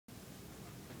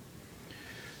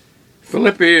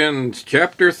Philippians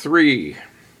chapter 3.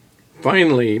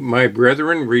 Finally, my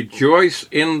brethren, rejoice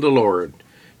in the Lord.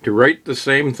 To write the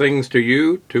same things to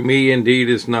you, to me indeed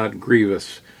is not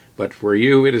grievous, but for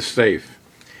you it is safe.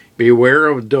 Beware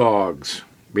of dogs,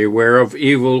 beware of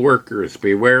evil workers,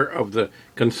 beware of the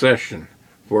concision,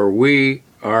 for we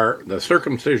are the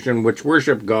circumcision which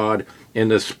worship God in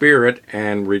the Spirit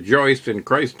and rejoice in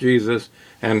Christ Jesus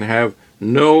and have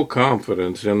no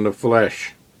confidence in the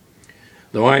flesh.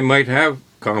 Though I might have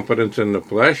confidence in the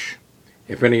flesh,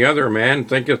 if any other man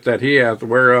thinketh that he hath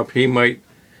whereof he might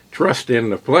trust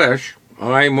in the flesh,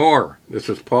 I more. This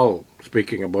is Paul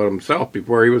speaking about himself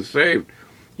before he was saved.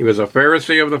 He was a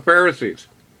Pharisee of the Pharisees.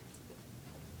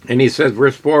 And he says,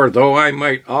 verse 4, though I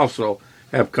might also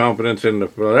have confidence in the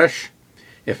flesh,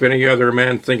 if any other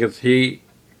man thinketh he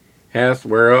hath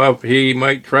whereof he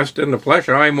might trust in the flesh,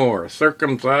 I more,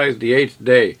 circumcised the 8th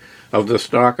day, of the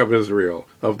stock of Israel,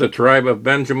 of the tribe of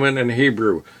Benjamin and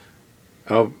Hebrew,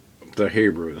 of the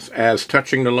Hebrews, as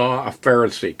touching the law, a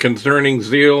Pharisee, concerning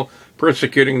zeal,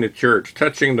 persecuting the church,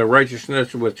 touching the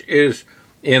righteousness which is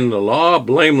in the law,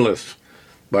 blameless.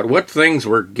 But what things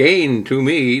were gain to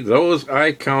me, those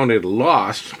I counted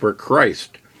loss for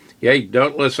Christ. Yea,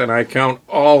 doubtless, and I count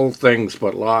all things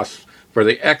but loss, for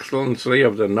the excellency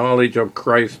of the knowledge of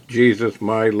Christ Jesus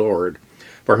my Lord,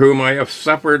 for whom I have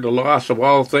suffered the loss of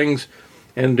all things,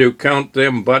 and do count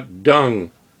them but dung,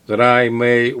 that I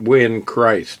may win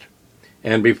Christ,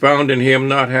 and be found in him,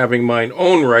 not having mine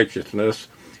own righteousness,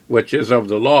 which is of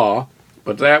the law,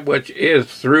 but that which is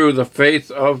through the faith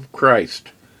of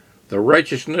Christ, the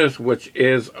righteousness which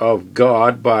is of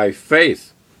God by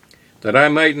faith, that I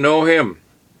might know him,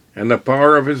 and the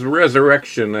power of his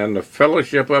resurrection, and the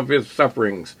fellowship of his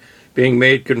sufferings, being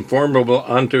made conformable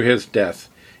unto his death,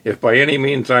 if by any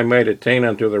means I might attain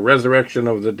unto the resurrection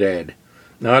of the dead.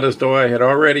 Not as though I had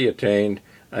already attained,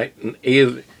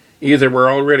 either were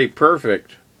already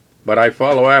perfect, but I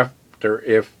follow after,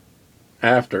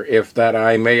 if that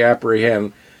I may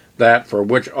apprehend that for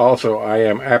which also I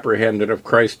am apprehended of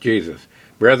Christ Jesus.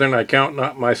 Brethren, I count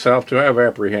not myself to have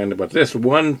apprehended, but this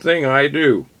one thing I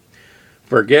do,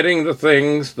 forgetting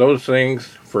those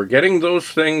things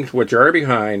which are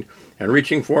behind, and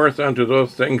reaching forth unto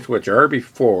those things which are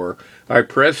before, I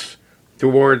press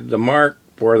toward the mark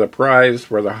for the prize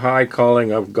for the high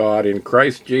calling of God in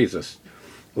Christ Jesus.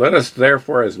 Let us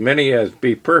therefore, as many as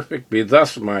be perfect, be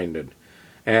thus minded.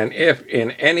 And if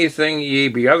in anything ye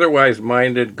be otherwise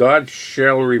minded, God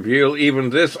shall reveal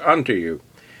even this unto you.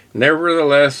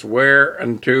 Nevertheless,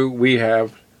 whereunto we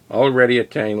have already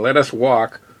attained, let us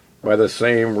walk by the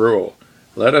same rule.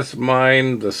 Let us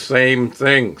mind the same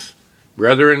things.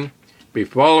 Brethren, be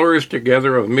followers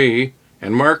together of me,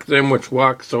 and mark them which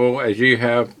walk so as ye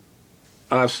have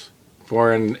us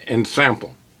for an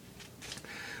ensample.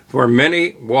 For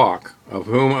many walk, of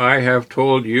whom I have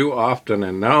told you often,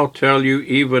 and now tell you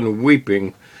even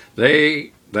weeping,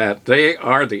 that they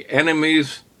are the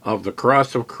enemies of the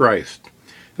cross of Christ,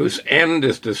 whose end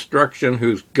is destruction,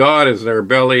 whose God is their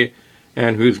belly,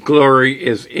 and whose glory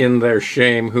is in their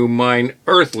shame, who mind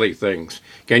earthly things.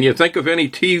 Can you think of any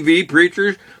TV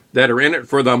preachers that are in it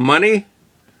for the money?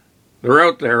 They're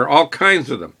out there, all kinds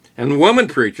of them. And women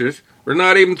preachers, they're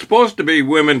not even supposed to be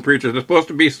women preachers. They're supposed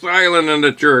to be silent in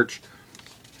the church.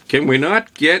 Can we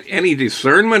not get any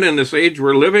discernment in this age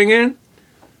we're living in?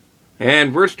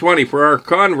 And verse 20, for our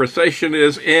conversation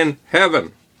is in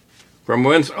heaven, from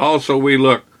whence also we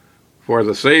look for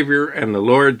the Savior and the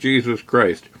Lord Jesus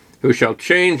Christ, who shall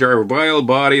change our vile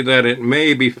body, that it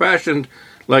may be fashioned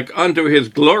like unto his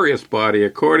glorious body,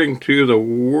 according to the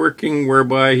working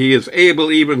whereby he is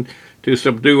able even to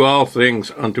subdue all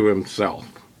things unto himself.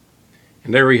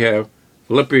 And there we have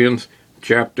Philippians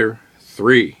chapter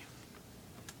 3.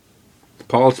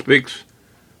 Paul speaks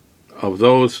of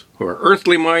those who are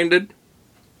earthly minded,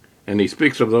 and he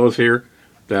speaks of those here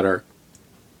that are,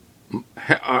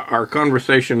 our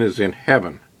conversation is in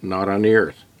heaven, not on the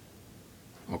earth.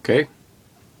 Okay?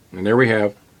 And there we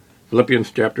have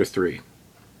Philippians chapter 3.